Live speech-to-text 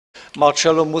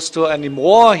Marcello Musto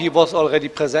anymore. He was already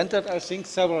presented, I think,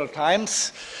 several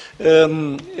times.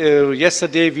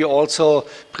 Yesterday we also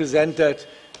presented,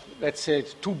 let's say,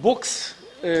 2 books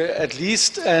at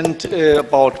least, and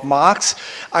about Marx.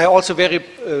 I also very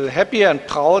happy and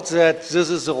proud that this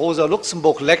is the Rosa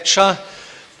Luxemburg lecture,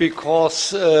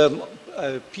 because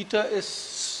Peter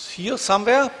is here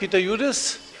somewhere. Peter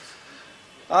Judis?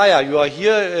 Ah, yeah, you are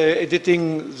here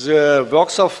editing the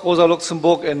works of Rosa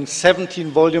Luxemburg in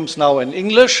 17 volumes now in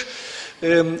English.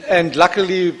 And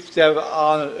luckily, there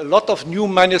are a lot of new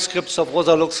manuscripts of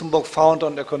Rosa Luxemburg found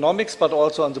on economics, but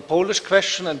also on the Polish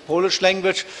question and Polish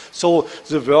language. So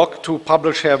the work to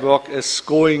publish her work is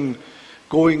going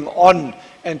on.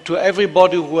 And to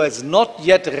everybody who has not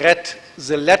yet read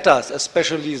the letters,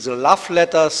 especially the love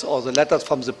letters or the letters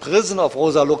from the prison of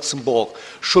Rosa Luxemburg,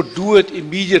 should do it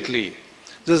immediately.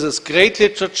 This is great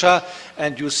literature,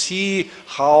 and you see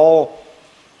how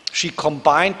she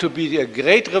combined to be a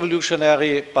great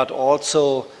revolutionary, but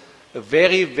also a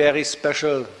very, very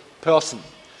special person.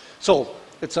 So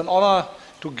it's an honor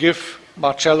to give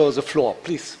Marcello the floor,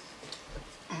 please.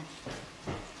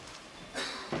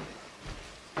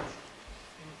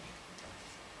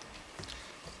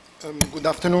 Good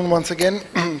afternoon once again.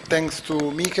 Thanks to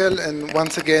Michael, and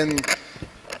once again,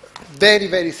 very,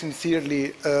 very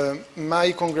sincerely,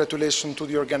 my congratulations to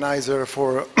the organizer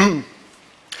for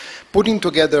putting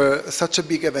together such a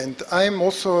big event. I am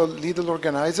also a little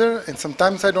organizer, and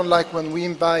sometimes I don't like when we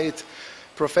invite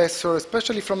professors,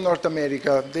 especially from North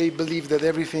America. They believe that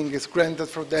everything is granted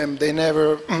for them. They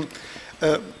never,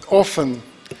 often,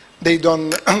 they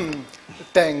don't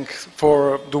thank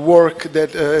for the work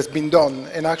that has been done.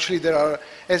 And actually there are,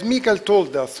 as Michael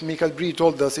told us, Michael Brie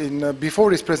told us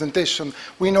before his presentation,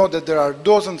 we know that there are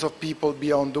dozens of people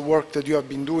beyond the work that you have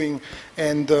been doing,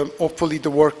 and hopefully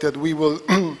the work that we will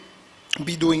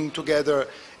be doing together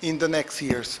in the next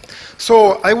years.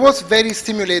 So I was very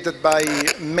stimulated by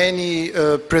many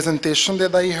presentations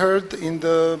that I heard in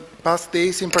the past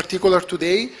days, in particular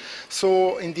today.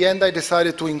 So in the end, I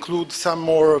decided to include some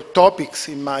more topics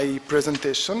in my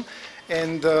presentation.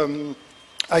 And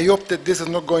I hope that this is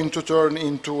not going to turn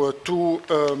into a too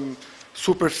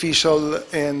superficial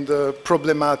and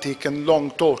problematic and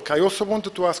long talk. I also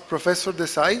wanted to ask Professor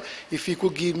Desai if he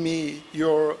could give me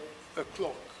your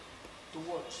clock to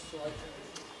watch, so I can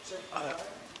check the time.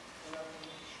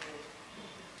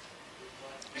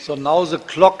 So now the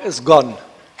clock is gone.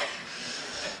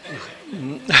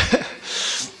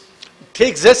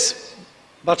 Take this,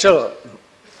 Marcello,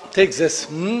 take this.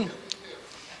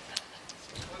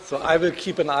 So I will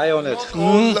keep an eye on it.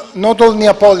 Not all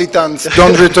Neapolitans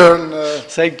don't return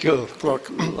Thank you. Clock.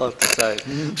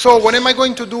 So what am I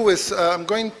going to do is I'm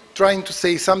trying to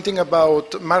say something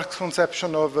about Marx's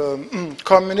conception of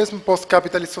communism,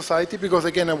 post-capitalist society, because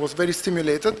again I was very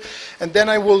stimulated, and then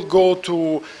I will go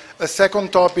to a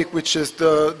second topic, which is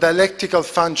the dialectical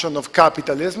function of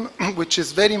capitalism, which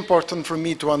is very important for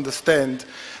me to understand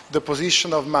the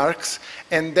position of Marx,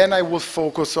 and then I will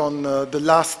focus on the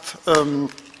last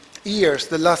years,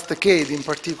 the last decade, in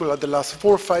particular the last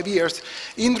 4 or 5 years,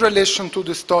 in relation to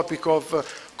this topic of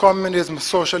communism,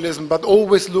 socialism, but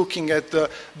always looking at the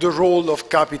role of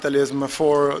capitalism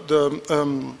for the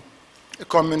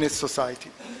communist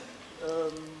society.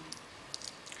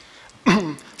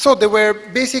 So there were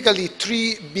basically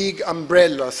 3 big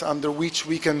umbrellas under which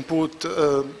we can put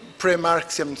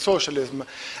pre-Marxian socialism.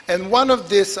 And one of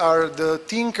these are the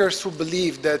thinkers who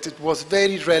believed that it was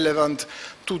very relevant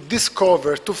to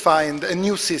discover, to find a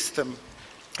new system,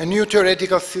 a new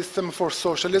theoretical system for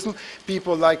socialism.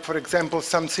 People like, for example,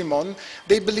 Saint-Simon,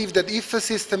 they believe that if a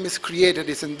system is created,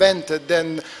 is invented,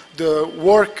 then the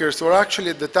workers, or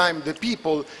actually at the time the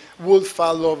people, will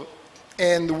follow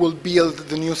and will build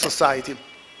the new society.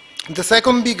 The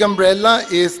second big umbrella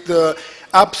is the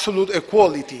absolute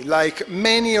equality. Like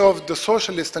many of the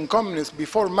socialists and communists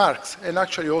before Marx, and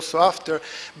actually also after,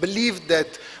 believed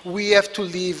that we have to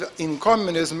live in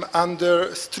communism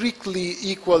under strictly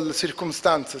equal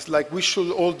circumstances. Like we should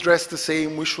all dress the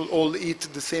same, we should all eat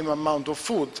the same amount of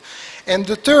food. And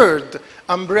the third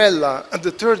umbrella,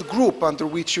 the third group under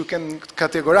which you can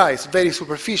categorize very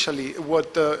superficially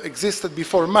what existed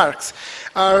before Marx,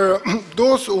 are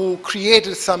those who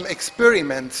created some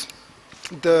experiments,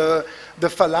 the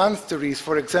phalansteries,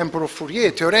 for example, of Fourier,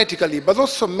 theoretically, but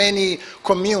also many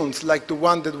communes, like the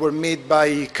one that were made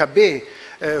by Cabet,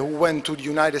 who went to the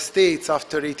United States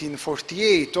after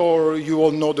 1848, or you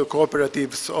all know the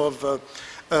cooperatives of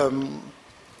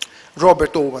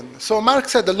Robert Owen. So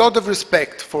Marx had a lot of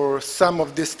respect for some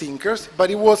of these thinkers, but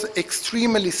he was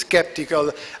extremely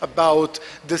skeptical about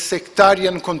the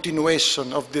sectarian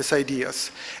continuation of these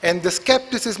ideas. And the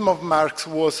skepticism of Marx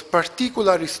was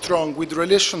particularly strong with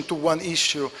relation to one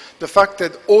issue, the fact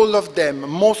that all of them,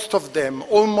 most of them,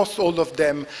 almost all of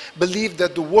them, believed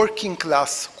that the working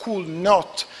class could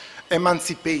not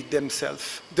emancipate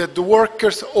themselves, that the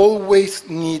workers always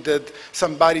needed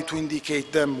somebody to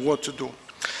indicate them what to do.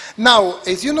 Now,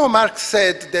 as you know, Marx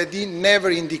said that he never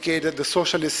indicated the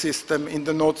socialist system in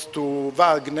the notes to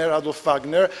Wagner, Adolf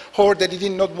Wagner, or that he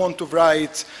did not want to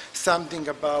write something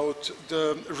about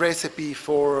the recipe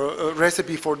for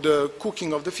the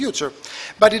cooking of the future.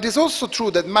 But it is also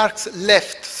true that Marx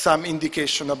left some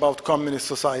indication about communist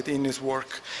society in his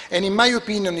work. And in my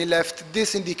opinion, he left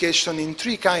this indication in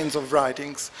three kinds of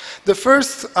writings. The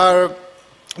first are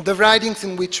the writings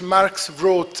in which Marx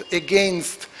wrote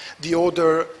against the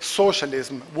other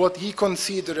socialism, what he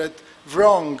considered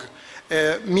wrong.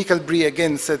 Michael Brie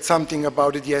again said something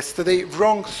about it yesterday,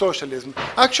 wrong socialism.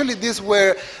 Actually, these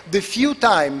were the few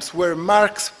times where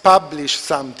Marx published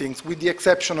something, with the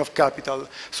exception of Capital.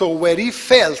 So where he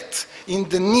felt in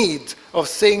the need of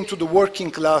saying to the working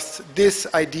class, this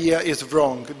idea is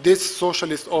wrong, this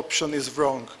socialist option is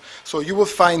wrong. So you will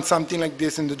find something like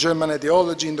this in the German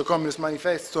Ideology, in the Communist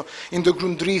Manifesto, in the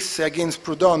Grundrisse against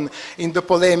Proudhon, in the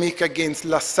polemic against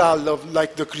Lassalle,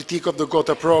 like the critique of the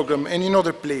Gotha program, and in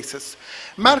other places.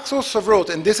 Marx also wrote,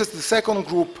 and this is the second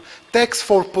group, texts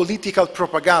for political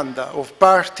propaganda of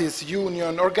parties,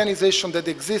 union, organizations that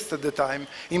exist at the time,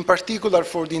 in particular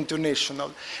for the International.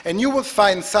 And you will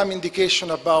find some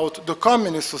indication about the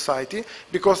communist society,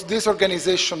 because this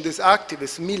organization, these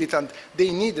activists, militant,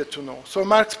 they needed to know. So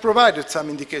Marx provided some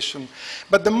indication.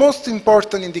 But the most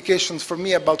important indications for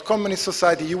me about communist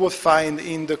society you will find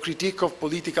in the critique of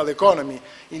political economy,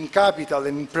 in Capital,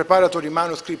 and in preparatory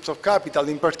manuscripts of Capital,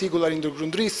 in particular in the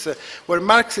Grundrisse, where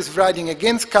Marx is writing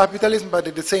against capitalism, but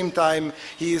at the same time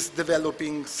he is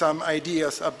developing some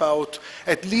ideas about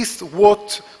at least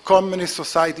what communist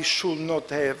society should not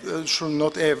have,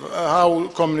 how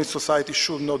communist society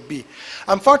should not be.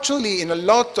 Unfortunately, in a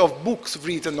lot of books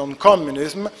written on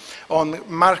communism, on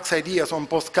Marx ideas on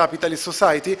post-capitalist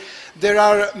society, there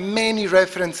are many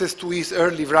references to his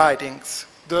early writings.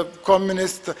 The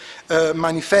Communist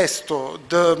Manifesto,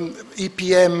 the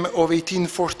EPM of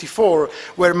 1844,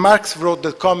 where Marx wrote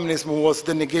that communism was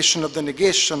the negation of the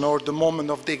negation, or the moment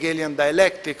of the Hegelian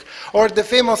dialectic, or the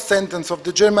famous sentence of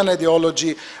the German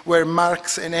Ideology, where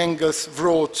Marx and Engels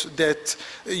wrote that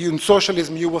in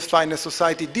socialism you will find a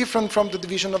society different from the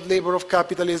division of labor of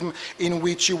capitalism, in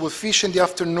which you will fish in the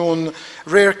afternoon,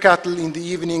 rear cattle in the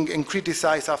evening, and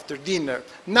criticize after dinner.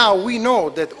 Now we know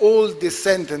that all these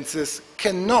sentences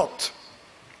cannot,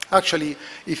 actually,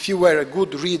 if you were a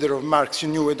good reader of Marx, you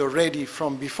knew it already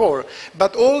from before,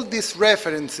 but all these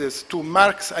references to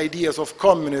Marx's ideas of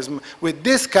communism with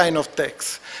this kind of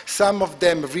text, some of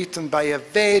them written by a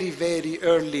very, very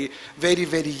early, very,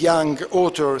 very young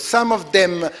author, some of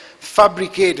them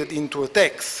fabricated into a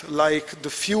text, like the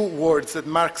few words that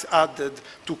Marx added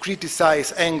to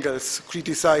criticize Engels,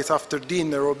 criticize after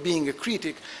dinner, or being a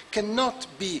critic, cannot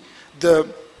be the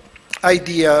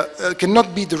idea,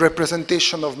 cannot be the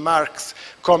representation of Marx's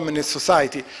communist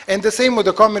society. And the same with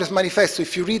the Communist Manifesto.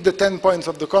 If you read the 10 points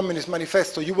of the Communist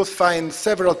Manifesto, you will find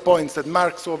several points that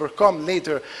Marx overcome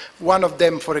later. One of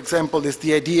them, for example, is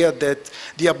the idea that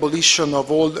the abolition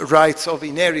of all rights of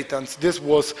inheritance. This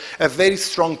was a very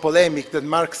strong polemic that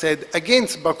Marx had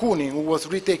against Bakunin, who was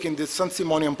retaking this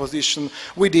Saint-Simonian position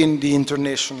within the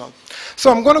International.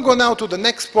 So I'm going to go now to the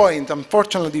next point,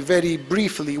 unfortunately very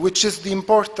briefly, which is the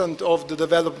importance of the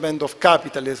development of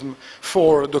capitalism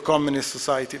for the communist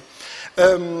society.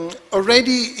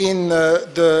 Already in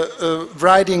the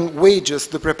writing Wages,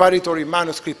 the preparatory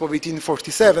manuscript of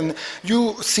 1847,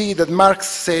 you see that Marx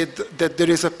said that there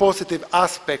is a positive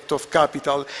aspect of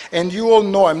capital. And you all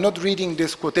know, I'm not reading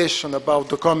this quotation about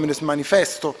the Communist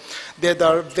Manifesto, that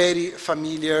are very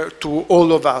familiar to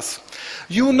all of us.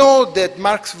 You know that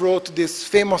Marx wrote this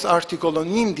famous article on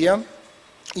India,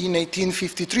 in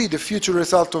 1853, the future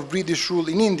result of British rule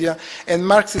in India, and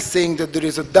Marx is saying that there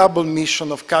is a double mission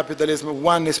of capitalism.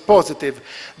 One is positive.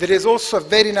 There is also a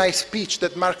very nice speech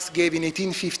that Marx gave in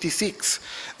 1856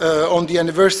 on the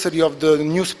anniversary of the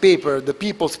newspaper, the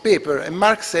People's Paper, and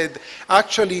Marx said,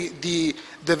 actually, the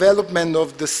development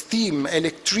of the steam,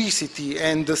 electricity,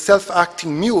 and the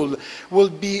self-acting mule will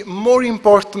be more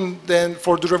important than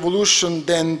for the revolution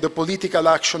than the political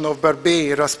action of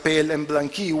Barbey, Raspail, and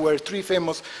Blanqui, who were three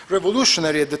famous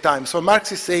revolutionaries at the time. So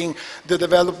Marx is saying the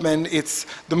development is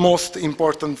the most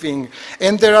important thing.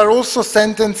 And there are also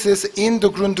sentences in the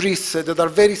Grundrisse that are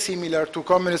very similar to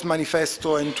Communist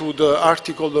Manifesto and to the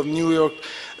article of New York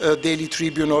Daily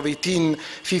Tribune of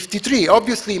 1853.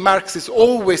 Obviously, Marx is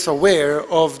always aware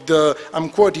of the, I'm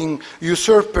quoting,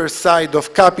 usurper side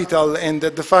of capital, and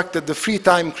that the fact that the free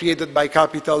time created by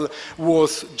capital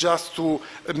was just to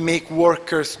make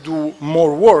workers do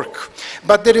more work.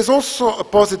 But there is also a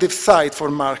positive side for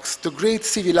Marx. The great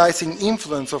civilizing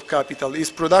influence of capital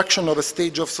is production of a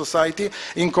stage of society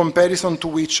in comparison to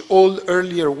which all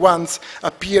earlier ones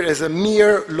appear as a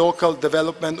mere local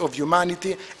development of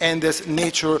humanity and as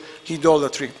nature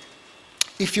idolatry.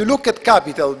 If you look at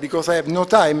capital, because I have no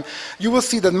time, you will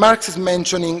see that Marx is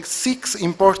mentioning 6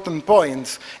 important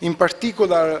points, in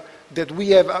particular that we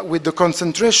have with the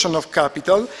concentration of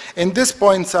capital, and these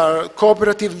points are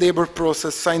cooperative labor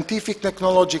process, scientific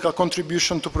technological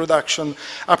contribution to production,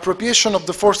 appropriation of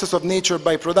the forces of nature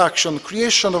by production,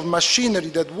 creation of machinery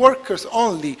that workers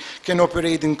only can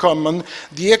operate in common,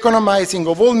 the economizing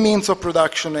of all means of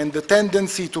production, and the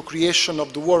tendency to creation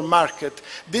of the war market.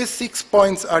 These 6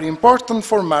 points are important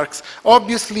for Marx.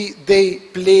 Obviously, they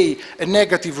play a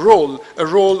negative role, a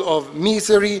role of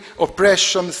misery,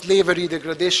 oppression, slavery,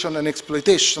 degradation, and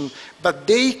exploitation, but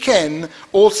they can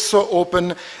also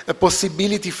open a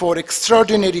possibility for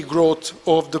extraordinary growth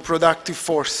of the productive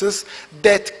forces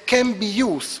that can be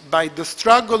used by the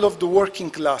struggle of the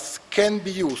working class, can be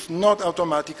used, not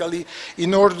automatically,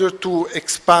 in order to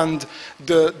expand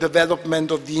the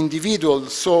development of the individual.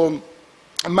 So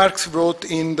Marx wrote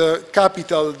in the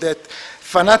Capital that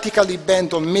fanatically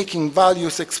bent on making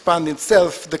values expand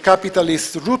itself, the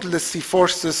capitalist ruthlessly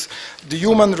forces the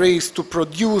human race to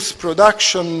produce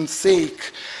production's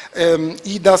sake.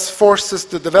 He thus forces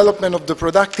the development of the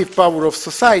productive power of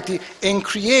society and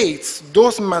creates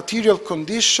those material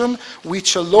conditions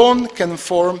which alone can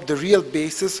form the real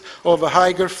basis of a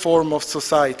higher form of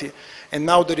society. And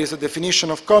now there is a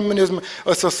definition of communism,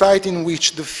 a society in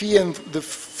which the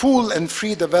full and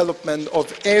free development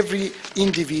of every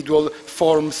individual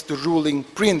forms the ruling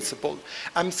principle.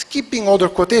 I'm skipping other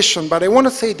quotation, but I want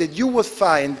to say that you will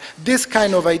find this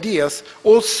kind of ideas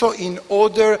also in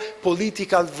other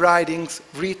political writings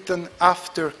written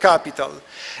after Capital.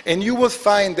 And you will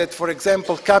find that, for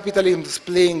example, capitalism is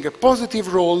playing a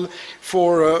positive role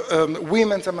for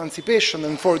women's emancipation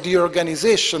and for the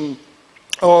organization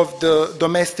of the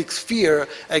domestic sphere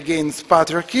against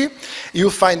patriarchy.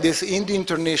 You find this in the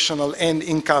International and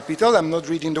in Capital. I'm not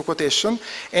reading the quotation.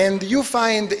 And you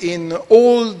find in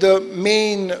all the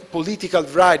main political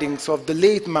writings of the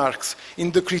late Marx,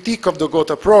 in the critique of the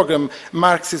Gotha program,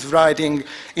 Marx is writing,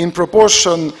 in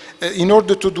proportion, in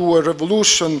order to do a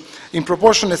revolution, in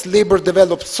proportion as labor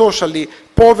develops socially,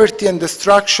 poverty and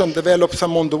destruction develops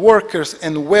among the workers,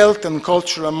 and wealth and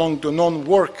culture among the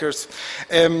non-workers.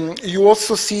 You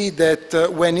also see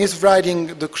that when he's writing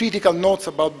the critical notes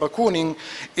about Bakunin,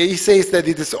 he says that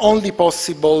it is only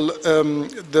possible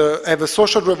to have a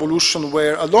social revolution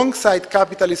where, alongside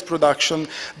capitalist production,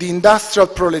 the industrial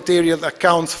proletariat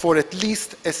accounts for at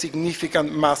least a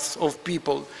significant mass of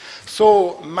people.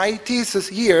 So my thesis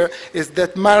here is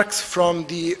that Marx, from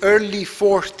the early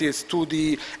 40s to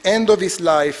the end of his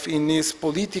life, in his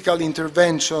political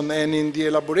intervention and in the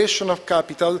elaboration of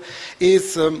Capital,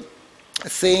 is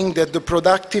saying that the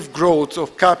productive growth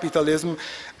of capitalism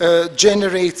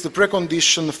generates the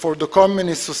precondition for the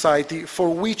communist society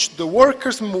for which the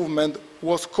workers' movement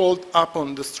was called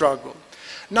upon the struggle.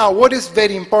 Now, what is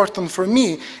very important for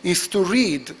me is to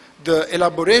read the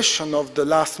elaboration of the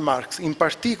last Marx, in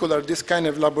particular this kind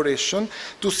of elaboration,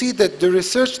 to see that the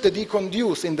research that he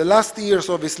conducted in the last years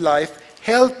of his life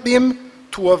helped him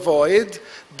to avoid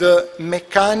the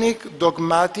mechanic,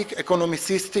 dogmatic,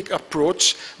 economicistic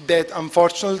approach that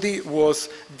unfortunately was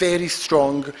very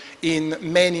strong in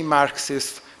many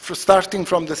Marxists, starting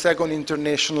from the Second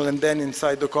International and then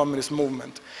inside the communist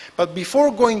movement. But before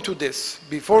going to this,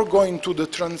 before going to the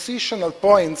transitional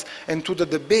points and to the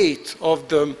debate of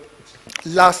the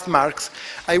last Marx,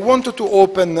 I wanted to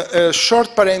open a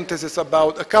short parenthesis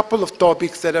about a couple of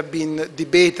topics that have been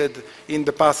debated in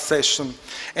the past session.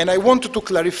 And I wanted to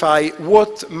clarify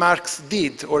what Marx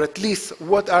did, or at least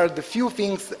what are the few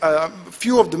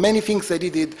of the many things that he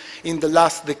did in the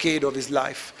last decade of his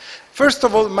life. First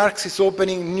of all, Marx is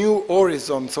opening new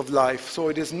horizons of life. So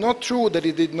it is not true that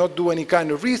he did not do any kind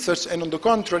of research, and on the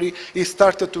contrary, he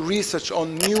started to research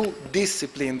on new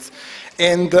disciplines.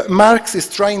 And Marx is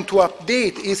trying to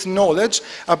update his knowledge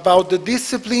about the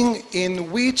discipline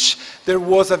in which there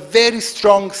was a very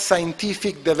strong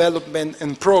scientific development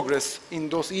and progress in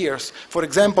those years. For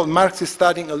example, Marx is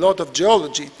studying a lot of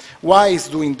geology. Why is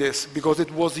doing this? Because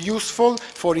it was useful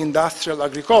for industrial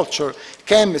agriculture,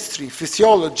 chemistry,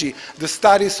 physiology, the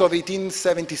studies of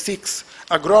 1876,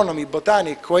 agronomy,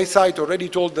 botany. Quayside already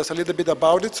told us a little bit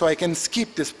about it, so I can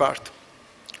skip this part.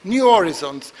 New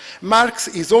horizons. Marx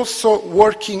is also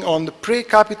working on the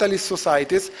pre-capitalist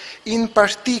societies, in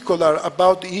particular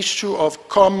about the issue of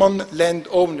common land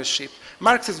ownership.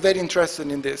 Marx is very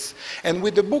interested in this. And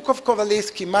with the book of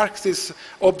Kowalewski, Marx is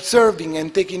observing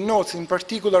and taking notes in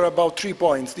particular about 3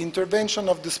 points: the intervention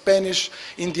of the Spanish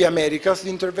in the Americas, the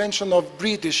intervention of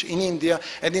British in India,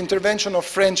 and the intervention of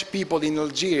French people in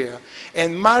Algeria.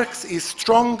 And Marx is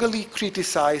strongly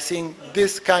criticizing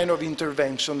this kind of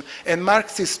intervention. And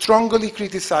Marx is strongly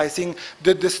criticizing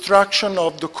the destruction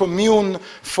of the commune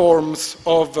forms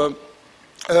of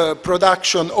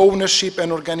production, ownership,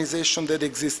 and organization that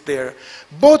exist there.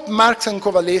 Both Marx and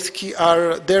Kowalewski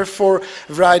are therefore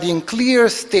writing clear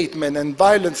statement and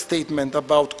violent statement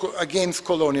against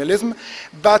colonialism,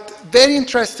 but very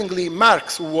interestingly,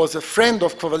 Marx, who was a friend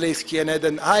of Kowalewski and had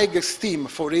an high esteem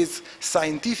for his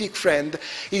scientific friend,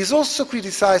 is also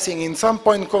criticizing in some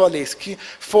point Kowalewski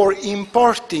for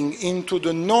importing into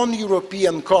the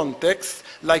non-European context,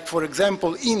 like for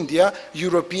example India,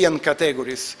 European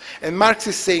categories. And Marx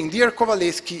is saying, dear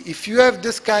Kowalewski, if you have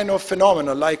this kind of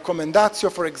phenomenon, like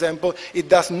commendatio, for example, it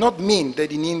does not mean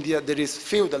that in India there is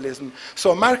feudalism.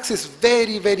 So Marx is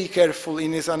very, very careful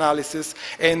in his analysis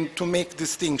and to make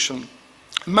distinction.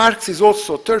 Marx is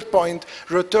also, third point,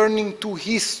 returning to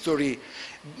history.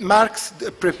 Marx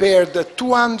prepared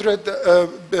 200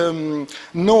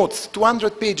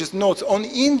 pages notes on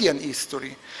Indian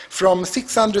history from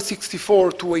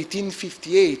 664 to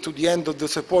 1858 to the end of the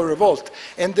Sepoy Revolt.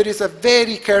 And there is a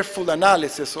very careful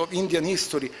analysis of Indian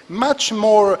history, much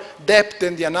more depth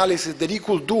than the analysis that he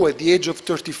could do at the age of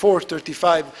 34,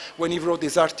 35 when he wrote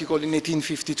his article in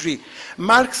 1853.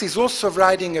 Marx is also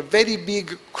writing a very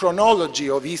big chronology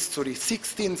of history,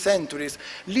 16 centuries.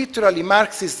 Literally,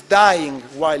 Marx is dying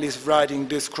while he's writing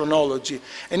this chronology.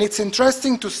 And it's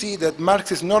interesting to see that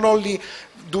Marx is not only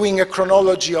doing a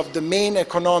chronology of the main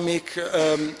economic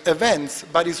events,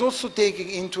 but is also taking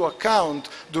into account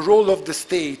the role of the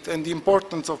state and the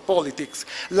importance of politics.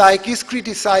 Like he's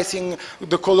criticizing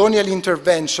the colonial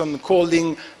intervention,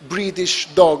 calling British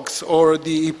dogs, or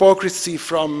the hypocrisy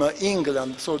from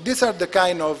England. So these are the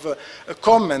kind of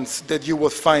comments that you will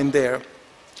find there.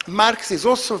 Marx is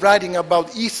also writing about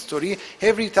history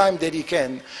every time that he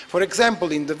can. For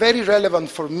example, in the very relevant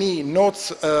for me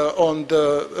notes on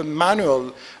the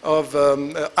manual of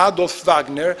Adolf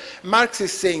Wagner, Marx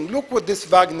is saying, look what this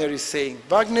Wagner is saying.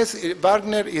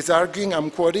 Wagner is arguing, I'm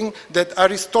quoting, that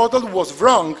Aristotle was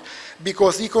wrong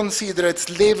because he considered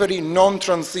slavery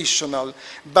non-transitional.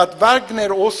 But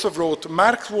Wagner also wrote,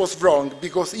 Marx was wrong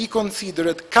because he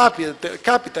considered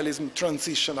capitalism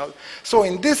transitional. So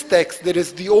in this text, there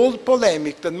is the old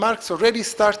polemic that Marx already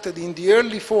started in the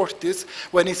early 40s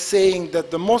when he's saying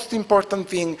that the most important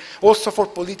thing, also for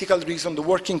political reason, the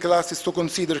working class is to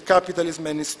consider capitalism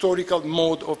an historical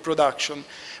mode of production.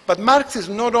 But Marx is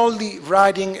not only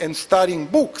writing and studying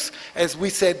books, as we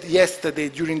said yesterday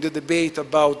during the debate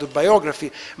about the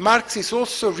biography. Marx is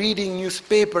also reading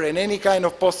newspaper and any kind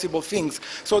of possible things.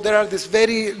 So there are these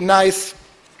very nice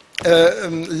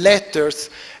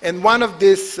letters, and one of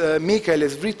these, Michael,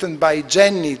 is written by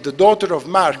Jenny, the daughter of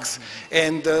Marx,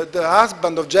 and the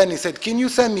husband of Jenny said, can you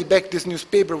send me back this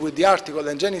newspaper with the article?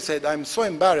 And Jenny said, I'm so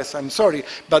embarrassed, I'm sorry,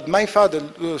 but my father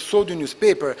saw the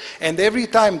newspaper, and every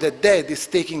time that Dad is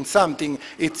taking something,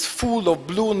 it's full of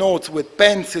blue notes with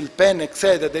pencil, pen,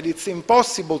 etc., that it's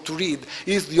impossible to read.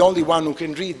 He's the only one who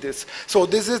can read this. So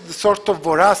this is the sort of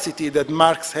voracity that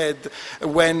Marx had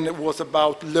when it was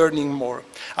about learning more.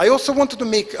 I also wanted to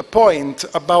make a point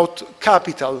about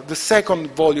Capital, the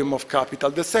second volume of Capital,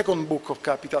 the second book of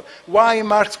Capital. Why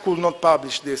Marx could not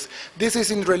publish this? This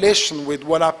is in relation with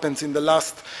what happens in the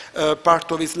last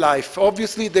part of his life.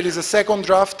 Obviously, there is a second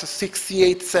draft,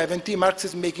 68-70. Marx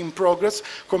is making progress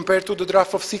compared to the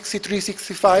draft of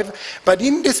 63-65. But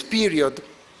in this period,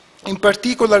 In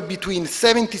particular, between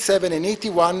 77 and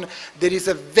 81, there is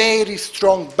a very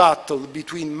strong battle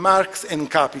between Marx and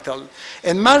capital.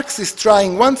 And Marx is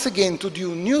trying once again to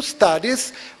do new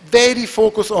studies, very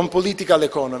focused on political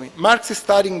economy. Marx is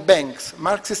studying banks.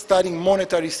 Marx is studying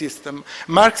monetary system.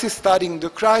 Marx is studying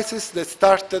the crisis that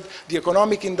started the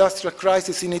economic industrial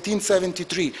crisis in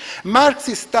 1873. Marx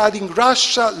is studying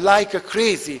Russia like a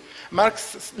crazy.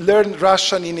 Marx learned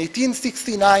Russian in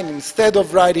 1869 instead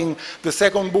of writing the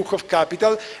second book of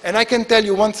Capital. And I can tell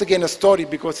you once again a story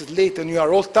because it's late and you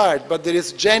are all tired, but there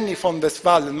is Jenny von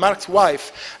Westphalen, Marx's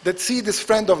wife, that see this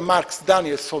friend of Marx,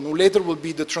 Danielson, who later will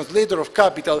be the translator of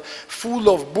Capital, full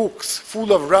of books,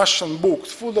 full of Russian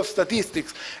books, full of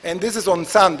statistics. And this is on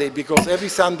Sunday because every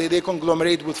Sunday they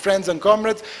conglomerate with friends and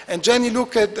comrades. And Jenny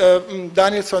look at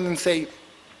Danielson and say,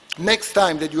 next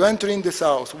time that you enter in this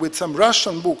house with some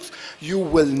Russian books, you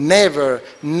will never,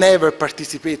 never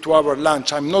participate to our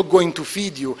lunch. I'm not going to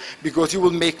feed you because you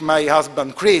will make my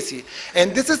husband crazy.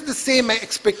 And this is the same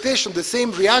expectation, the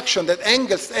same reaction that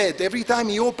Engels had every time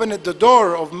he opened the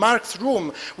door of Marx's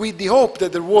room with the hope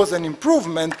that there was an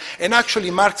improvement. And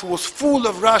actually Marx was full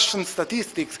of Russian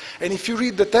statistics. And if you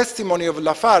read the testimony of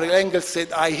Lafargue, Engels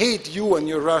said, I hate you and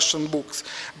your Russian books.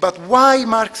 But why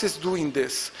Marx is doing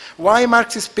this? Why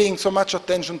Marx is paying so much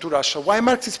attention to Russia? Why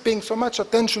Marx is paying so much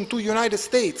attention to the United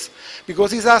States?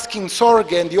 Because he's asking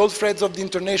Sorge and the old friends of the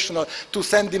International to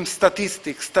send him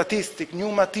statistics,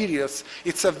 new materials.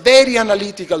 It's a very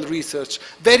analytical research,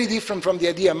 very different from the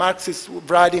idea Marx is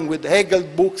writing with Hegel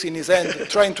books in his hand,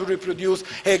 trying to reproduce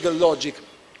Hegel logic.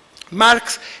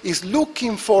 Marx is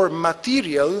looking for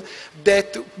material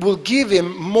that will give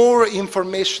him more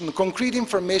information, concrete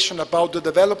information about the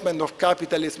development of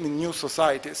capitalism in new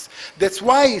societies. That's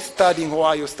why he's studying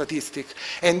Ohio statistics.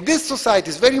 And this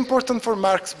society is very important for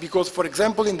Marx because, for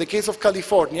example, in the case of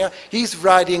California, he's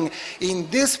writing, in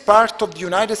this part of the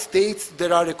United States,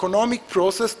 there are economic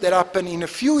processes that happen in a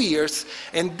few years,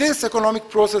 and this economic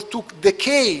process took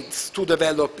decades to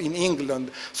develop in England.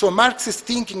 So Marx is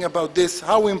thinking about this,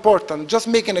 how important. Just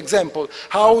make an example,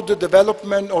 how the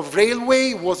development of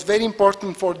railway was very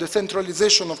important for the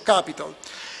centralization of capital.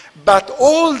 But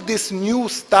all these new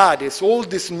studies, all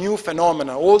these new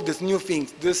phenomena, all these new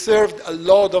things deserved a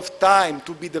lot of time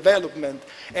to be developed.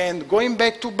 And going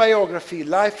back to biography,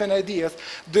 life and ideas,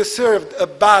 deserved a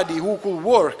body who could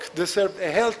work, deserved a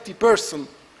healthy person.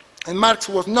 And Marx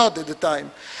was not at the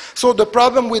time. So the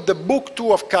problem with the book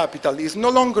 2 of Capital is no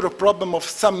longer a problem of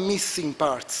some missing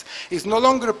parts. It's no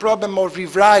longer a problem of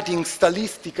rewriting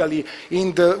stylistically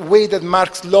in the way that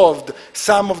Marx loved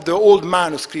some of the old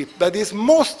manuscripts, but it's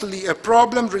mostly a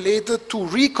problem related to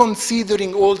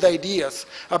reconsidering old ideas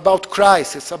about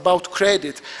crisis, about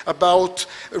credit, about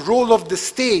role of the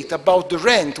state, about the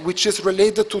rent, which is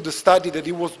related to the study that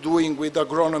he was doing with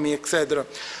agronomy, etc.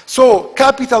 So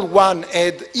Capital 1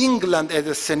 had England as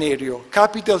a scenario.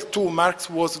 Capital 2, Marx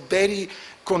was very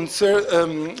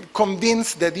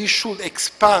convinced that he should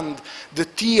expand the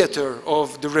theater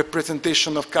of the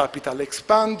representation of capital,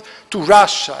 expand to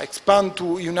Russia, expand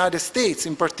to United States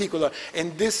in particular,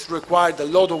 and this required a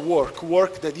lot of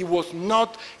work that he was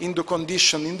not in the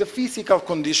condition, in the physical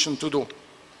condition to do.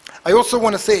 I also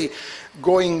want to say,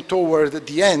 going toward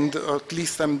the end, at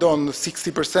least I'm done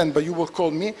 60%, but you will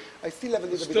call me. I still have a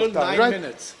little bit of time, right? 9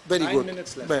 minutes. Very good. 9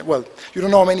 minutes left. Well, you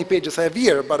don't know how many pages I have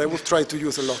here, but I will try to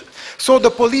use a lot. So the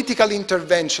political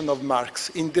intervention of Marx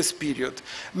in this period.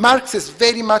 Marx is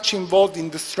very much involved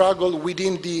in the struggle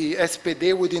within the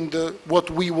SPD, within what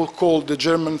we will call the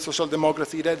German Social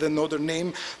Democracy. It had another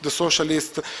name, the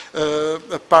Socialist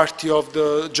Party of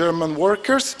the German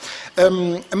workers.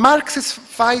 Marx is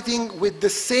fighting with the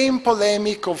same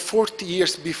polemic of 40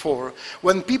 years before.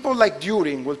 When people like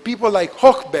Düring, when people like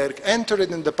Hochberg entered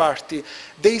in the party,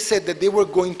 they said that they were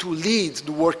going to lead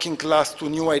the working class to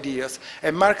new ideas.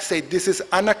 And Marx said, this is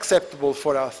unacceptable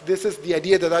for us. This is the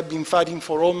idea that I've been fighting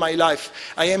for all my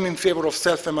life. I am in favor of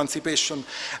self-emancipation.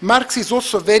 Marx is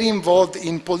also very involved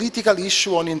in political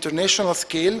issues on international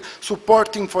scale,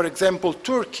 supporting, for example,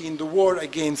 Turkey in the war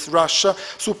against Russia,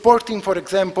 supporting, for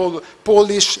example,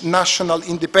 Polish national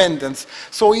independence.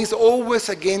 So he's always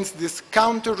against this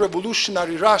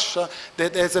counter-revolutionary Russia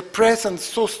that has a presence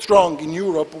so strong in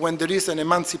Europe when there is an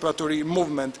emancipatory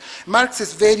movement. Marx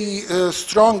is very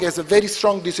strong, has a very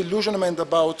strong disillusionment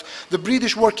about the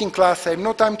British working class. I have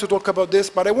no time to talk about this,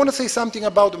 but I want to say something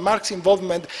about Marx's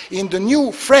involvement in the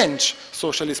new French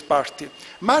Socialist Party.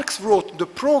 Marx wrote the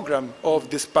program of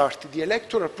this party, the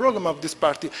electoral program of this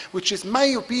party, which in my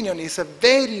opinion is a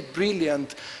very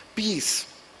brilliant piece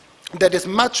that is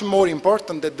much more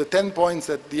important than the 10 points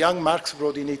that the young Marx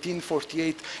wrote in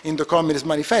 1848 in the Communist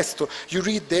Manifesto. You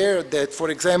read there that, for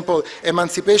example,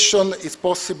 emancipation is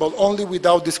possible only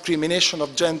without discrimination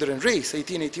of gender and race,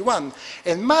 1881.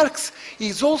 And Marx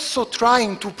is also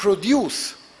trying to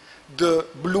produce the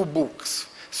blue books.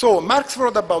 So Marx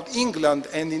wrote about England,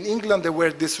 and in England there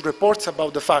were these reports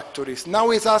about the factories. Now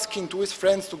he's asking to his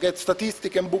friends to get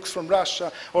statistics and books from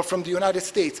Russia or from the United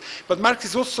States. But Marx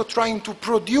is also trying to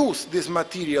produce this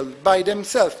material by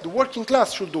themselves. The working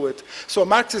class should do it. So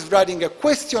Marx is writing a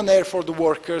questionnaire for the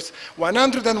workers,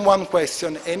 101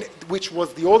 questions, which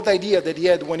was the old idea that he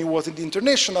had when he was in the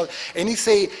International. And he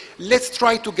say, let's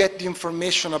try to get the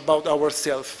information about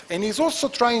ourselves. And he's also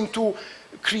trying to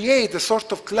create a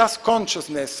sort of class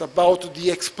consciousness about the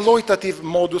exploitative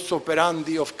modus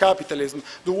operandi of capitalism.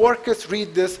 The workers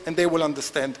read this and they will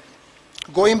understand.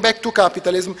 Going back to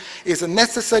capitalism is a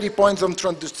necessary point of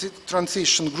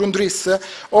transition, Grundrisse,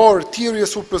 or theory of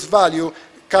surplus value.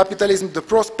 Capitalism, the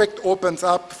prospect opens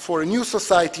up for a new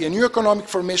society, a new economic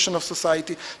formation of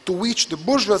society, to which the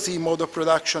bourgeoisie mode of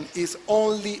production is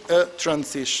only a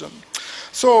transition.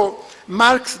 So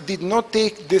Marx did not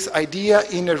take this idea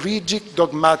in a rigid,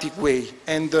 dogmatic way.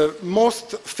 And the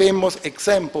most famous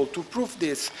example to prove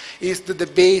this is the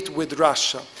debate with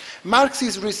Russia. Marx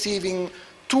is receiving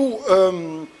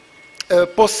two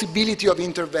possibilities of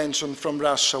intervention from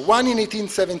Russia. One in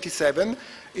 1877,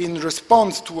 in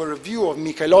response to a review of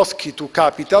Mikhailovsky to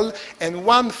Capital, and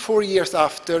one 4 years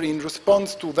after in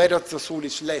response to Vedat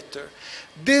Zasulich's letter.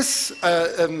 This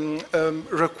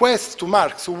request to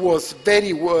Marx, who was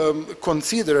very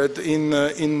considered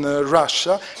in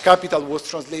Russia, Capital was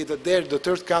translated there, the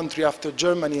third country after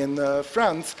Germany and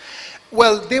France,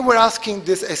 well, they were asking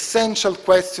this essential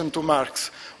question to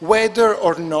Marx, whether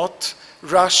or not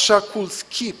Russia could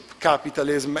skip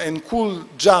capitalism and could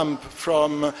jump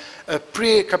from a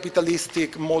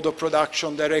pre-capitalistic mode of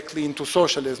production directly into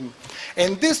socialism.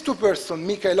 And these two persons,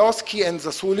 Mikhailovsky and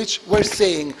Zasulich, were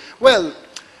saying, well,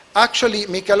 actually,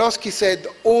 Mikhailovsky said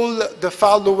all the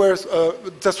followers,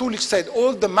 Zasulich said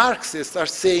all the Marxists are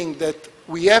saying that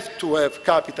we have to have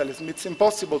capitalism. It's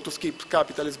impossible to skip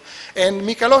capitalism. And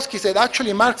Mikhailovsky said,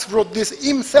 actually, Marx wrote this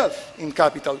himself in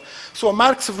Capital. So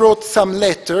Marx wrote some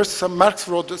letters. Marx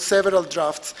wrote several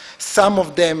drafts. Some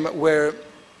of them were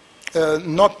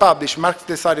not published. Marx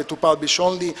decided to publish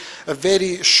only a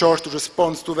very short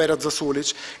response to Vedat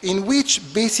Zasulich, in which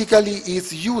basically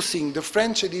is using the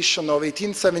French edition of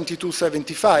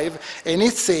 1872-75, and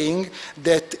it's saying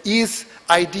that his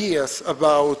ideas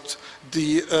about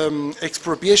the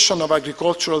expropriation of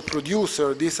agricultural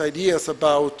producer, these ideas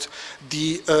about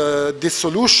the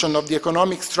dissolution of the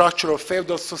economic structure of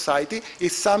feudal society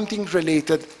is something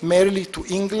related merely to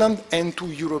England and to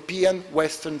European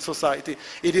Western society.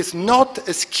 It is not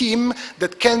a scheme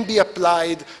that can be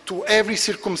applied to every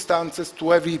circumstances,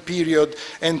 to every period,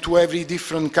 and to every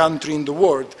different country in the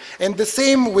world. And the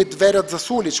same with Vedat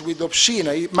Zasulich, with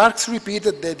Obshchina. Marx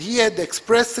repeated that he had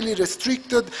expressly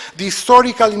restricted the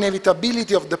historical inevitability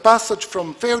of the passage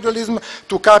from feudalism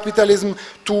to capitalism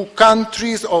to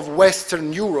countries of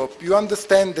Western Europe. You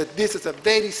understand that this is a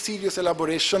very serious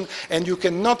elaboration, and you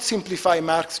cannot simplify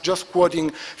Marx just quoting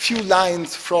few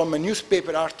lines from a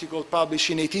newspaper article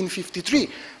published in 1853.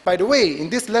 By the way, in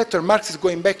this letter, Marx is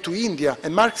going back to India,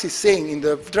 and Marx is saying in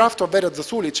the draft of Vedat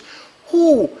Zasulich,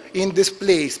 who in this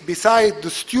place, besides the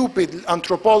stupid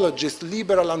anthropologists,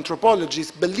 liberal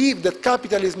anthropologists, believe that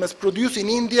capitalism has produced in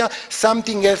India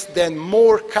something else than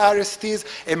more caresties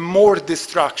and more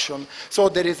destruction? So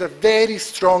there is a very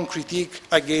strong critique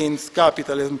against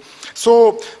capitalism.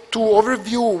 So to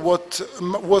overview what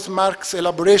was Marx's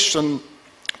elaboration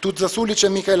to Zasulich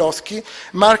and Mikhailovsky,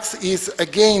 Marx is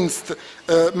against,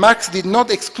 Marx did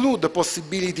not exclude the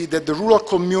possibility that the rural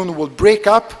commune will break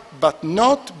up, but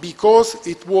not because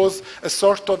it was a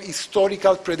sort of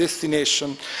historical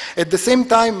predestination. At the same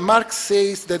time, Marx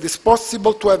says that it's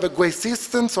possible to have a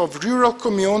coexistence of rural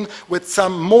commune with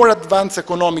some more advanced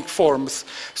economic forms.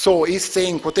 So he's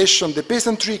saying, quotation, the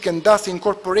peasantry can thus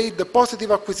incorporate the positive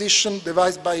acquisition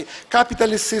devised by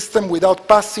capitalist system without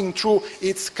passing through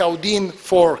its caudine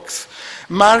forks.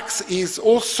 Marx is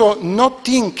also not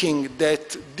thinking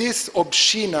that this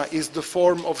Obshchina is the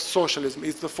form of socialism,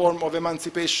 is the form of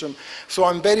emancipation. So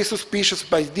I'm very suspicious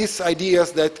by these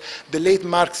ideas that the late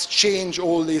Marx changed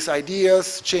all these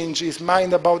ideas, changed his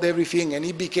mind about everything, and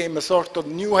he became a sort of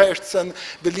new Herzen,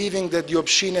 believing that the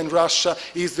Obshchina in Russia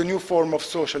is the new form of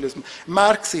socialism.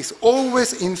 Marx is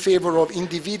always in favor of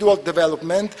individual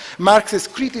development. Marx is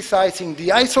criticizing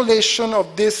the isolation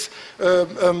of this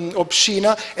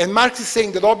Obshchina, and Marx is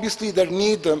saying that obviously there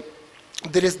need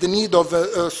there is the need of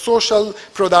a social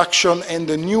production and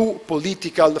a new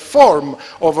political form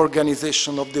of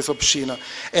organization of this община.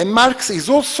 And Marx is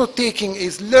also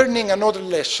learning another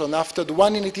lesson after the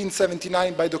one in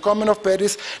 1879 by the Commune of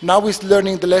Paris. Now he's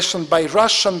learning the lesson by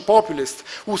Russian populists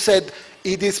who said,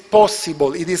 it is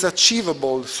possible, it is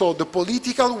achievable. So the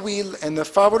political will and a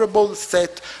favorable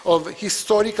set of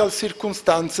historical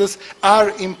circumstances are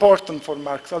important for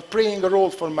Marx, are playing a role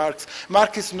for Marx.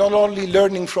 Marx is not only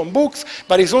learning from books,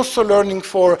 but he's also learning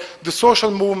for the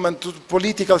social movement, the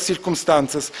political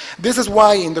circumstances. This is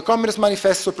why in the Communist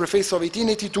Manifesto, preface of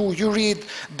 1882, you read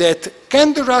that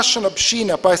can the Russian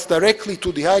община pass directly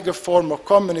to the higher form of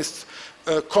communist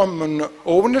common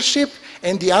ownership?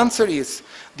 And the answer is,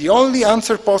 the only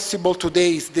answer possible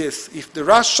today is this: if the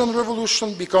Russian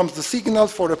Revolution becomes the signal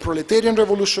for a proletarian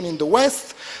revolution in the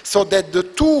West, so that the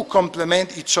two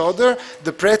complement each other,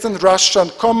 the present Russian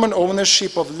common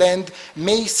ownership of land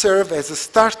may serve as a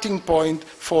starting point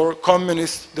for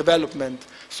communist development.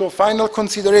 So, final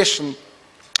consideration.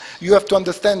 You have to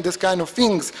understand this kind of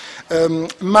things.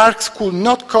 Marx could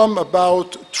not come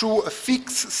about through a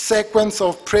fixed sequence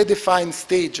of predefined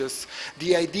stages.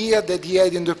 The idea that he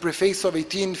had in the preface of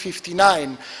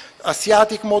 1859,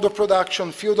 Asiatic mode of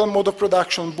production, feudal mode of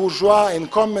production, bourgeois,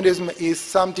 and communism is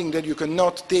something that you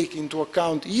cannot take into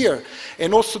account here.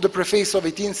 And also the preface of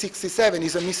 1867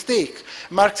 is a mistake.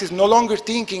 Marx is no longer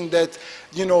thinking that,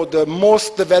 you know, the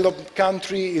most developed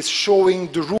country is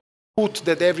showing the route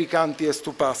that every country has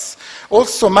to pass.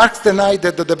 Also, Marx denied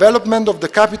that the development of the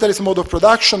capitalist mode of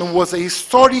production was a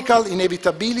historical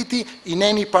inevitability in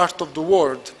any part of the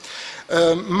world.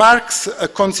 Marx's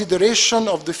consideration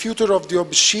of the future of the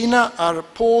община are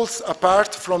poles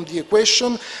apart from the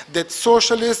equation that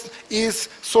socialism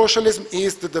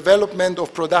is the development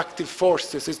of productive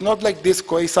forces. It's not like this,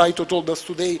 Koei Saito told us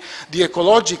today, the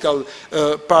ecological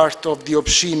part of the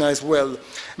община as well.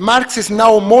 Marx is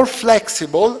now more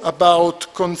flexible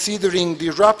about considering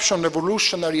disruption,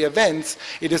 revolutionary events.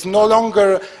 It is no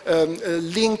longer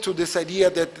linked to this idea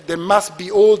that there must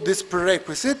be all this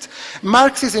prerequisite.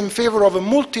 Marx is in favor of a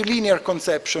multilinear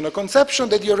conception, a conception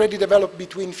that he already developed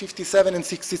between 57 and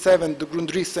 67, the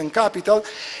Grundrisse and Capital,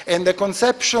 and a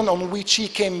conception on which he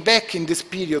came back in this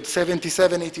period,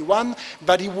 77-81,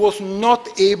 but he was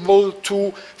not able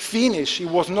to finish, he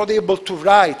was not able to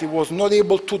write, he was not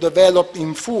able to develop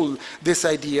in full this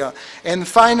idea. And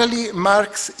finally,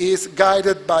 Marx is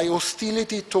guided by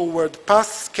hostility toward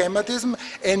past schematism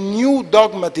and new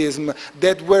dogmatism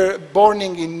that were born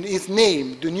in his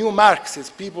name, the new Marxists.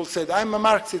 People said, I'm a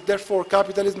Marxist, therefore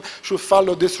capitalism should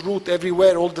follow this route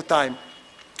everywhere all the time.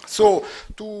 So,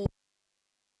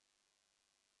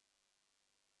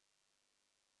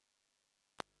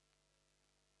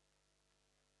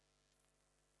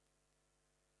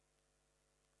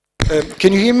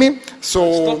 can you hear me? So,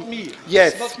 it's not me.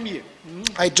 Yes. It's not me.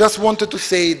 I just wanted to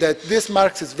say that this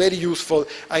Marx is very useful.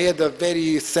 I had a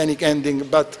very scenic ending,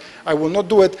 but I will not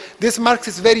do it. This Marx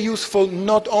is very useful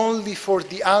not only for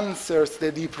the answers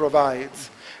that he provides,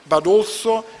 but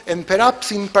also, and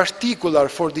perhaps in particular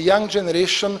for the young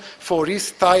generation, for his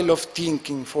style of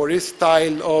thinking, for his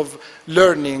style of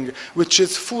learning, which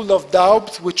is full of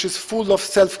doubts, which is full of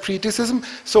self-criticism.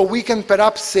 So we can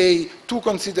perhaps say two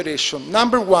considerations.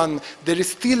 Number one, there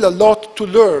is still a lot to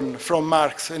learn from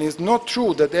Marx, and it's not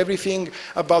true that everything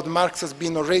about Marx has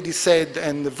been already said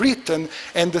and written.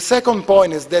 And the second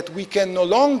point is that we can no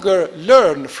longer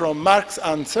learn from Marx's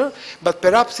answer, but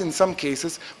perhaps in some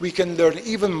cases we can learn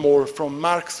even more from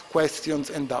Marx's questions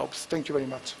and doubts. Thank you very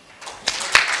much.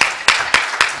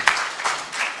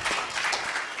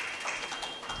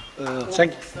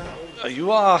 Thank you.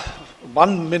 You are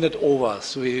 1 minute over,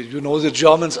 so you know the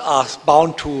Germans are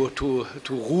bound to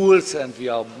rules, and we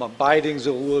are abiding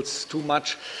the rules too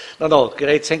much. No,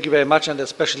 great, thank you very much, and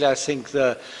especially I think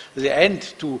the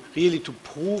end to really to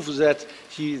prove that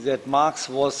that Marx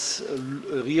was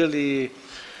really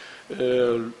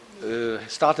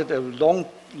started a long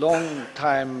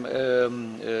time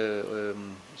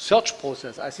search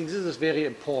process. I think this is very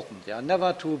important. Yeah?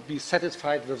 Never to be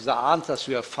satisfied with the answers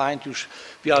you have found.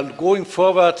 We are going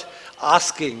forward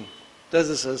asking. This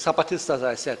is Zapatista,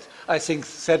 as I think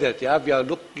said it. Yeah? We are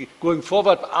going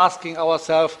forward asking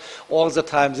ourselves all the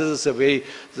time. This is the way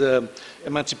the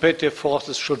emancipative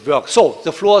forces should work. So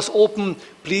the floor is open.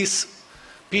 Please,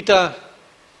 Peter.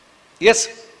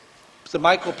 Yes, the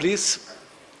micro, please.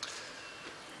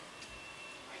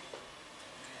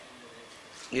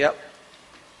 Yeah.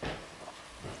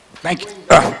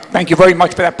 Thank you very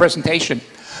much for that presentation.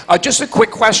 Just a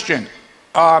quick question.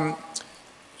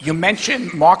 You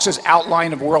mentioned Marx's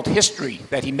outline of world history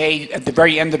that he made at the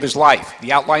very end of his life,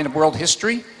 the outline of world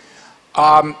history.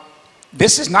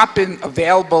 This has not been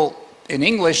available in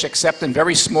English except in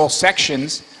very small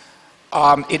sections.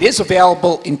 It is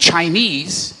available in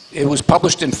Chinese. It was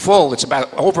published in full. It's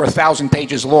about over 1,000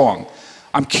 pages long.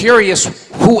 I'm curious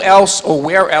who else or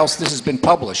where else this has been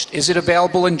published. Is it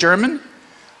available in German?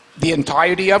 The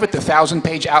entirety of it, the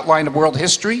 1,000-page outline of world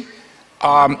history?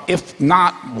 If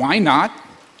not, why not?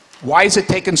 Why has it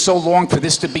taken so long for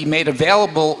this to be made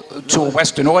available to a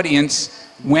Western audience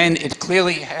when it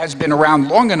clearly has been around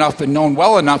long enough and known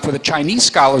well enough for the Chinese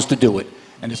scholars to do it?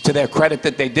 And it's to their credit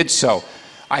that they did so.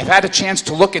 I've had a chance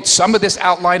to look at some of this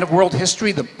outline of world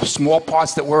history, the small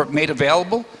parts that were made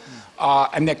available,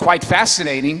 and they're quite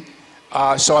fascinating.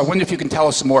 So I wonder if you can tell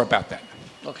us some more about that.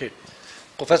 Okay.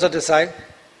 Professor Desai?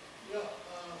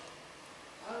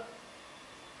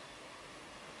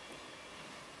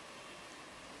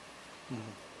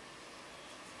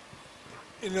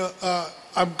 You know,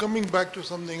 I'm coming back to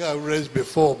something I've raised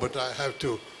before, but I have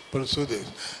to pursue this.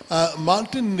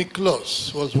 Martin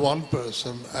Nicholas was one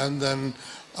person, and then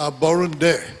Baron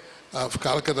Day of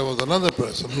Calcutta was another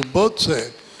person, who both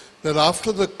said that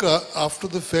after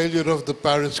the failure of the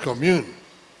Paris Commune,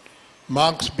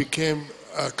 Marx became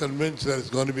convinced there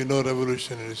is going to be no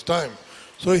revolution in his time.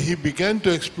 So he began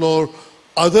to explore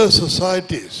other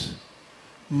societies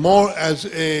more as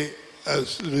a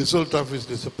result of his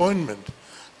disappointment.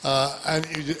 And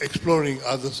exploring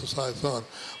other societies and so on.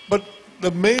 But the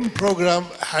main program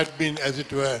had been, as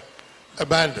it were,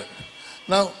 abandoned.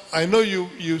 Now, I know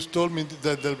you told me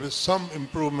that there were some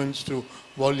improvements to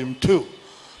Volume 2.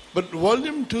 But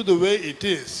Volume 2, the way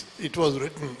it was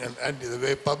written and the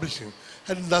way publishing,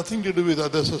 had nothing to do with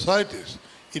other societies.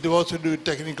 It was to do with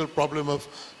technical problem of,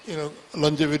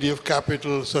 longevity of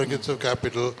capital, circuits of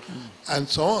capital, and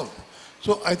so on.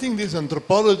 So I think this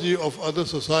anthropology of other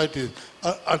societies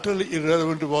are utterly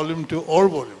irrelevant to Volume 2 or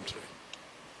Volume 3.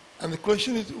 And the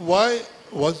question is, why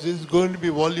was this going to be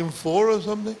Volume 4 or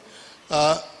something?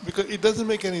 Because it doesn't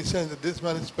make any sense that this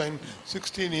man has spent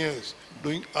 16 years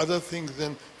doing other things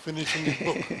than finishing his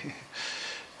book.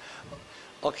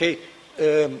 Okay.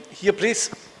 Here,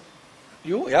 please.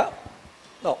 You, yeah?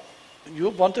 No. You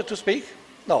wanted to speak?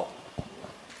 No.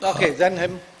 Okay, then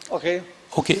him. Okay.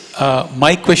 Okay,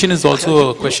 my question is also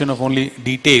a question of only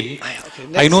detail.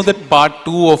 Okay, I know that part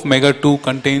 2 of Mega 2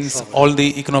 contains all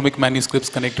the economic manuscripts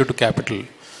connected to capital.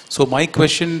 So my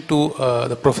question to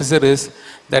the professor is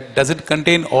that does it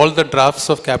contain all the drafts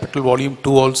of Capital Volume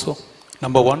 2 also?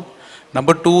 Number 1.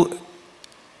 Number 2,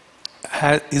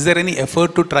 is there any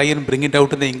effort to try and bring it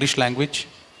out in the English language?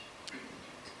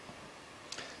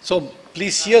 So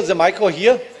please hear the micro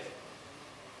here.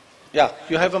 Yeah,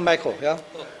 you have a micro, yeah?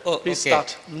 Please okay.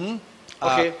 start.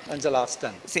 Okay, and the last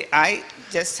then. See, I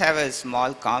just have a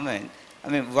small comment. I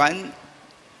mean, one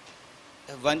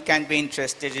can be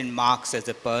interested in Marx as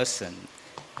a person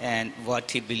and what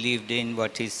he believed in,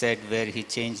 what he said, where he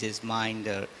changed his mind,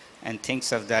 and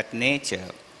things of that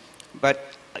nature.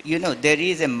 But, there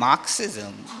is a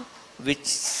Marxism which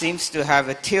seems to have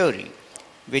a theory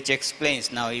which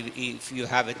explains. Now, if you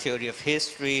have a theory of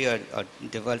history or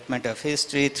development of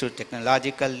history through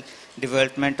technological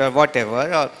development or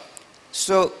whatever.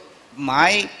 So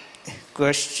my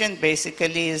question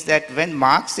basically is that when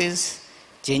Marx is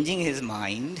changing his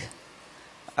mind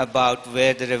about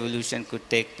where the revolution could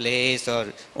take place,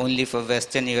 or only for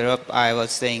Western Europe I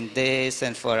was saying this,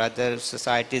 and for other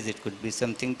societies it could be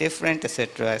something different,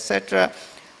 etc., etc.,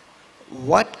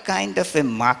 what kind of a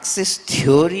Marxist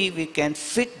theory we can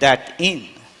fit that in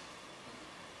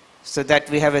so that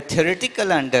we have a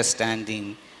theoretical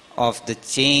understanding of the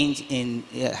change in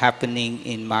happening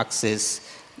in Marx's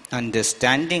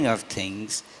understanding of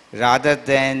things, rather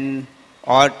than,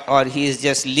 or he is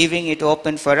just leaving it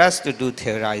open for us to do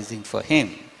theorizing for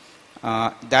him.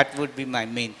 That would be my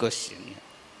main question.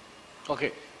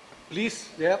 Okay, please,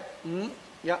 yeah,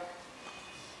 yeah.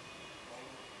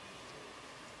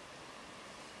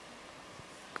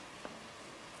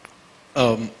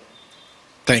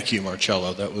 Thank you,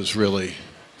 Marcello. That was really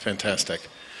fantastic.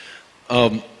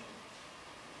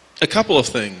 A couple of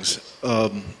things.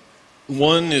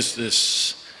 One is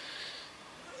this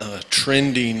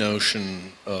trendy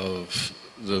notion of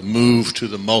the move to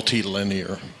the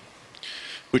multilinear,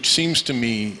 which seems to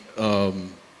me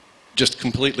just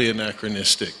completely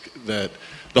anachronistic, that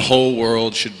the whole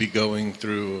world should be going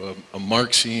through a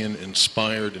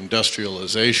Marxian-inspired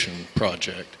industrialization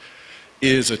project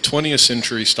is a 20th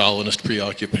century Stalinist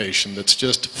preoccupation that's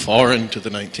just foreign to the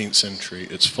 19th century.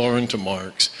 It's foreign to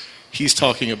Marx. He's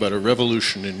talking about a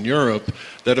revolution in Europe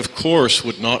that, of course,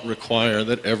 would not require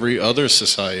that every other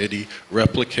society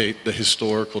replicate the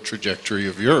historical trajectory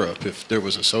of Europe. If there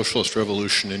was a socialist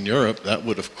revolution in Europe, that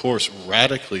would, of course,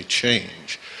 radically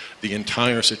change the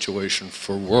entire situation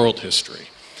for world history.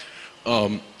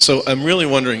 So I'm really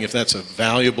wondering if that's a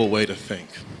valuable way to think.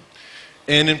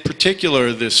 And in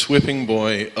particular, this whipping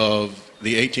boy of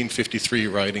the 1853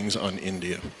 writings on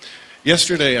India.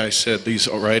 Yesterday I said these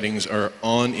writings are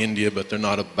on India, but they're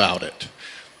not about it.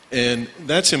 And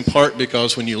that's in part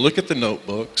because when you look at the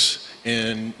notebooks,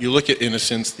 and you look at, in a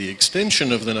sense, the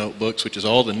extension of the notebooks, which is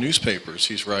all the newspapers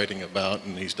he's writing about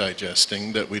and he's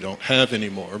digesting that we don't have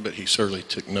anymore, but he certainly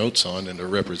took notes on and are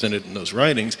represented in those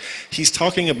writings, he's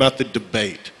talking about the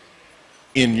debate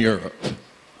in Europe.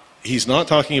 He's not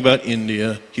talking about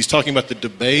India. He's talking about the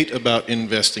debate about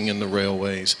investing in the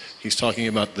railways. He's talking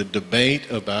about the debate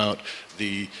about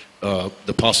the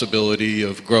possibility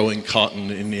of growing cotton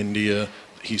in India.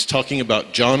 He's talking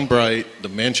about John Bright, the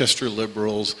Manchester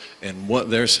Liberals, and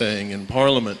what they're saying in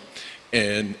Parliament.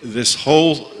 And this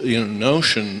whole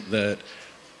notion that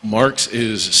Marx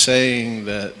is saying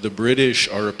that the British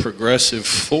are a progressive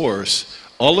force,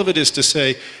 all of it is to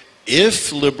say,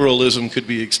 if liberalism could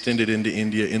be extended into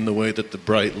India in the way that the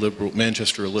Bright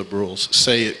Manchester Liberals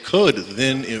say it could,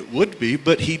 then it would be,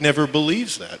 but he never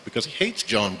believes that because he hates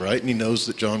John Bright and he knows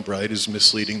that John Bright is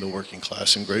misleading the working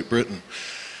class in Great Britain.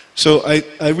 So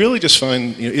I really just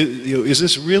find, is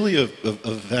this really a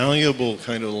valuable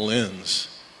kind of lens?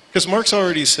 Because Marx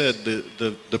already said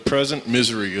the present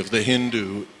misery of the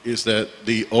Hindu is that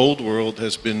the old world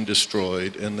has been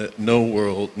destroyed and that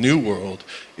new world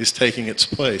is taking its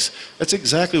place. That's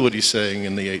exactly what he's saying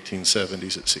in the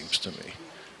 1870s, it seems to me,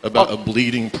 about a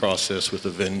bleeding process with a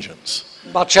vengeance.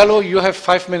 Marcello, you have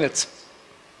 5 minutes.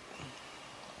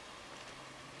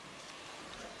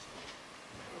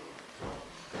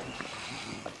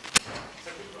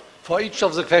 For each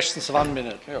of the questions, 1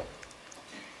 minute. Yeah.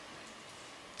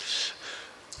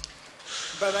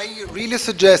 But I really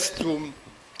suggest to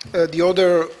the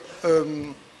other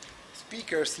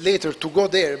speakers later to go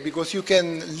there because you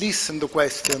can listen to the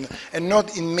question and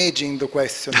not imagine the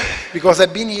question. Because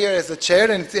I've been here as a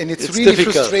chair and it's really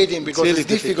difficult. Frustrating because it's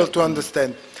difficult to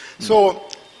understand. So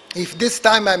if this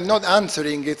time I'm not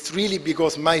answering, it's really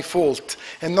because my fault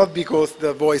and not because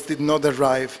the voice did not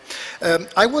arrive.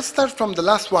 I will start from the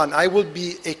last one. I will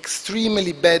be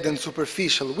extremely bad and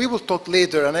superficial. We will talk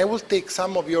later and I will take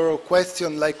some of your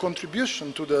questions like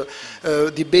contribution to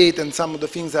the debate and some of the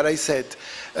things that I said.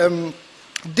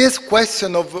 This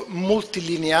question of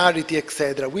multilinearity,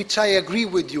 etc., which I agree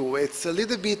with you, it's a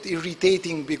little bit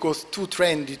irritating because too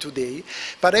trendy today,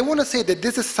 but I want to say that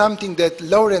this is something that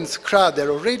Lawrence Crowther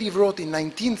already wrote in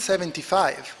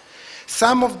 1975.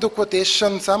 Some of the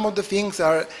quotations, some of the things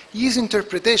are his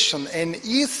interpretation, and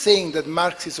he is saying that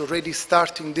Marx is already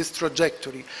starting this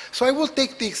trajectory. So I will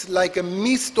take this like a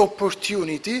missed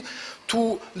opportunity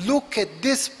to look at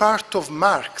this part of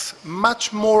Marx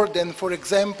much more than, for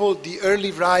example, the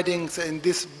early writings and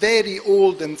these very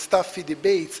old and stuffy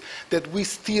debates that we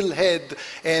still had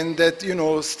and that,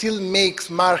 still makes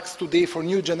Marx today for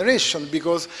new generation,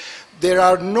 because there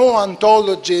are no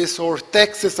anthologies or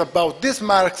texts about this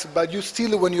Marx, but you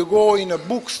still, when you go in a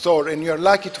bookstore, and you're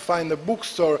lucky to find a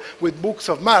bookstore with books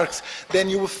of Marx, then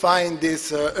you will find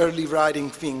these early writing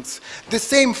things. The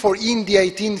same for India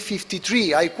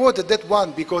 1853. I quoted that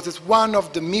one because it's one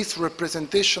of the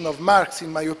misrepresentation of Marx,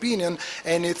 in my opinion,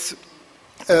 and it's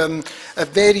a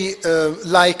very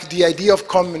like the idea of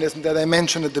communism that I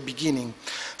mentioned at the beginning.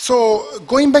 So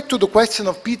going back to the question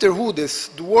of Peter Hoodes,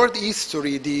 the world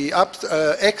history, the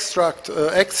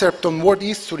excerpt on world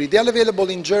history, they are available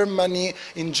in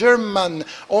German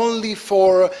only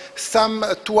for some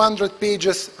 200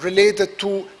 pages related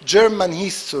to German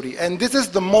history, and this is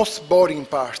the most boring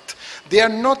part. They are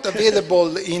not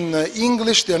available in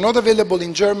English, they are not available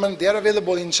in German, they are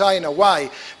available in China.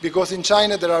 Why? Because in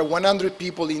China there are 100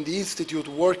 people in the Institute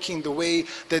working the way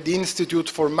that the Institute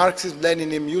for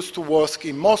Marxism-Leninism used to work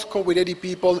in Moscow with 80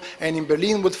 people and in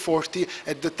Berlin with 40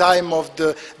 at the time of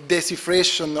the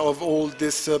decipheration of all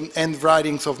these end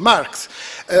writings of Marx.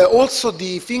 Also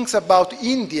the things about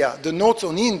India, the notes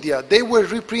on India, they were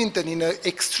reprinted in an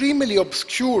extremely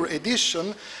obscure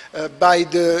edition by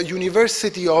the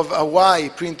University of Hawaii,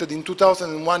 printed in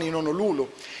 2001 in Honolulu.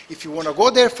 If you want to go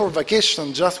there for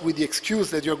vacation just with the excuse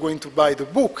that you're going to buy the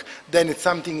book, then it's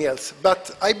something else.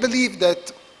 But I believe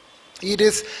that it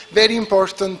is very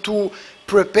important to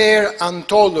prepare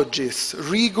anthologies,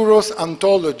 rigorous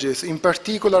anthologies, in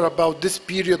particular about this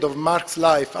period of Marx's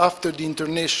life after the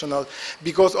International,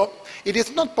 because it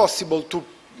is not possible to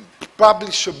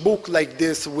publish a book like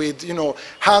this with,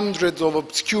 hundreds of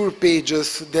obscure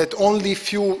pages that only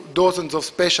few dozens of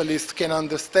specialists can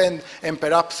understand and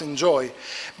perhaps enjoy.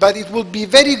 But it would be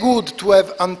very good to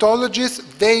have anthologies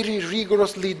very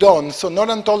rigorously done. So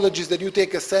not anthologies that you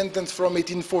take a sentence from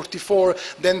 1844,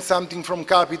 then something from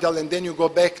Capital, and then you go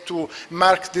back to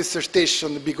Marx's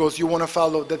dissertation because you want to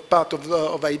follow that path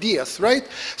of ideas, right?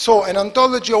 So an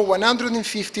anthology of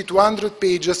 150 to 100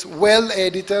 pages, well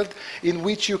edited, in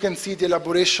which you can see the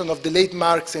elaboration of the late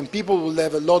Marx, and people will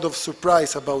have a lot of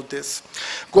surprise about this.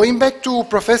 Going back to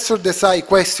Professor Desai's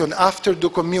question after the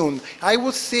Commune, I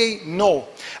would say no.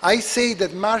 I say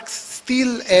that Marx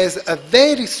still has a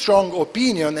very strong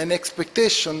opinion and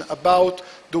expectation about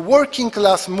the working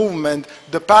class movement,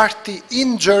 the party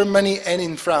in Germany and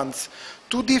in France.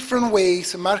 Two different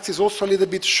ways. Marx is also a little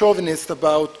bit chauvinist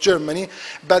about Germany,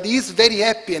 but he's very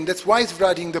happy, and that's why he's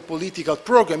writing the political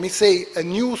program. He says a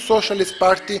new socialist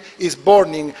party is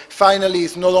born, finally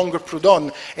it's no longer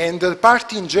Proudhon, and the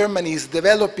party in Germany is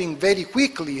developing very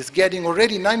quickly. It's getting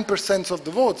already 9% of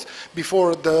the votes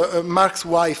before Marx's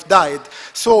wife died.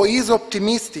 So he's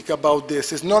optimistic about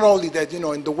this. It's not only that,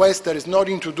 in the West there is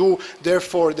nothing to do,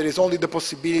 therefore there is only the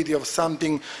possibility of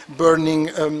something burning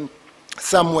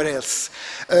somewhere else.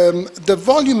 The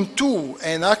volume 2,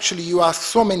 and actually you asked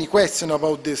so many questions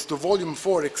about this, the volume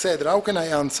 4, etc. How can I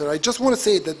answer? I just want to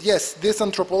say that yes, these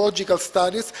anthropological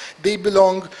studies, they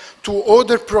belong to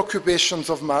other preoccupations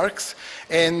of Marx,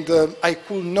 and I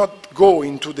could not go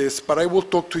into this, but I will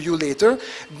talk to you later.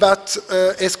 But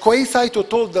as Koei Saito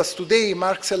told us today,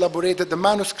 Marx elaborated the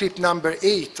manuscript number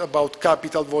 8 about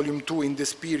Capital Volume 2 in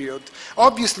this period.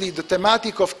 Obviously, the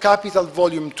thematic of Capital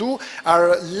Volume 2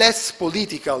 are less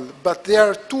political, but there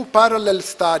are two parallel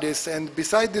studies, and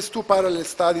beside these two parallel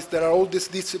studies, there are all these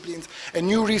disciplines and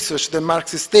new research that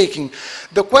Marx is taking.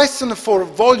 The question for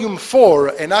Volume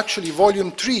 4, and actually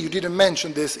Volume 3, you didn't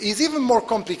mention this, is even more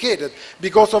complicated,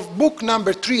 because of book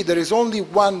number 3, there is only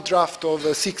one draft of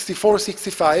 64,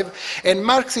 65, and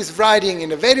Marx is writing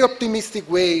in a very optimistic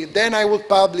way, then I will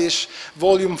publish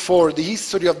Volume 4, the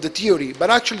history of the theory. But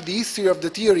actually the history of the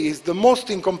theory is the most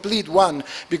incomplete one,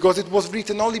 because it was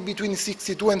written only between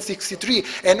 62 and 63,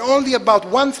 and only about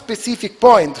one specific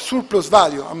point, surplus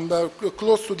value. I'm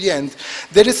close to the end.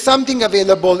 There is something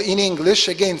available in English.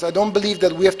 Again, I don't believe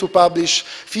that we have to publish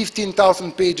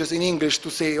 15,000 pages in English to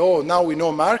say, oh, now we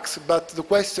know Marx, but the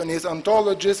question is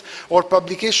anthologies or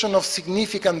publication of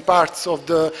significant parts of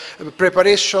the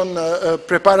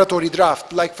preparatory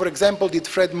draft, like, for example, did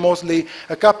Fred Mosley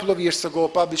a couple of years ago,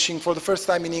 publishing for the first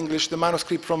time in English the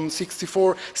manuscript from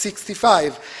 64,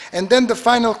 65. And then the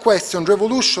final question,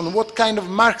 revolution, what kind of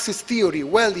Marxist theory?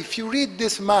 Well, if you read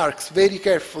this Marx very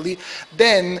carefully,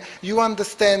 then you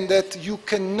understand that you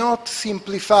cannot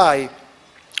simplify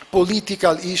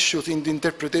political issues in the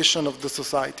interpretation of the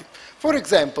society. For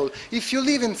example, if you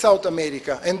live in South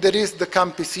America and there is the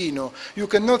campesino, you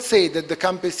cannot say that the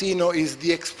campesino is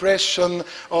the expression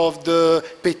of the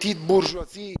petite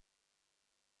bourgeoisie.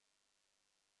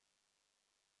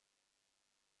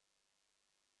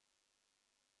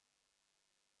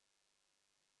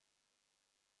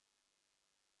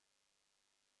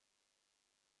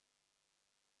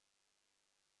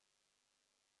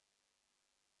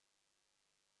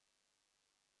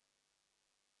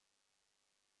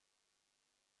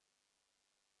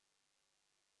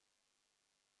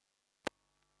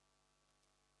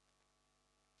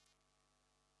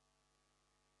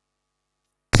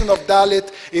 Of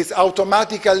Dalit is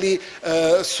automatically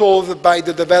solved by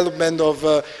the development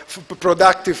of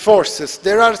productive forces.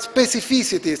 There are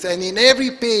specificities, and in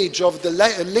every page of the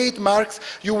late Marx,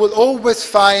 you will always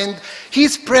find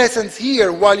his presence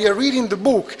here while you're reading the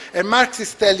book, and Marx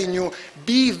is telling you,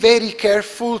 be very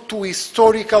careful to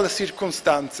historical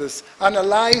circumstances.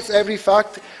 Analyze every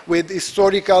fact with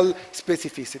historical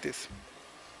specificities.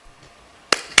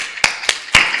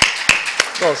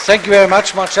 So, thank you very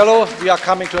much, Marcello. We are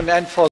coming to an end for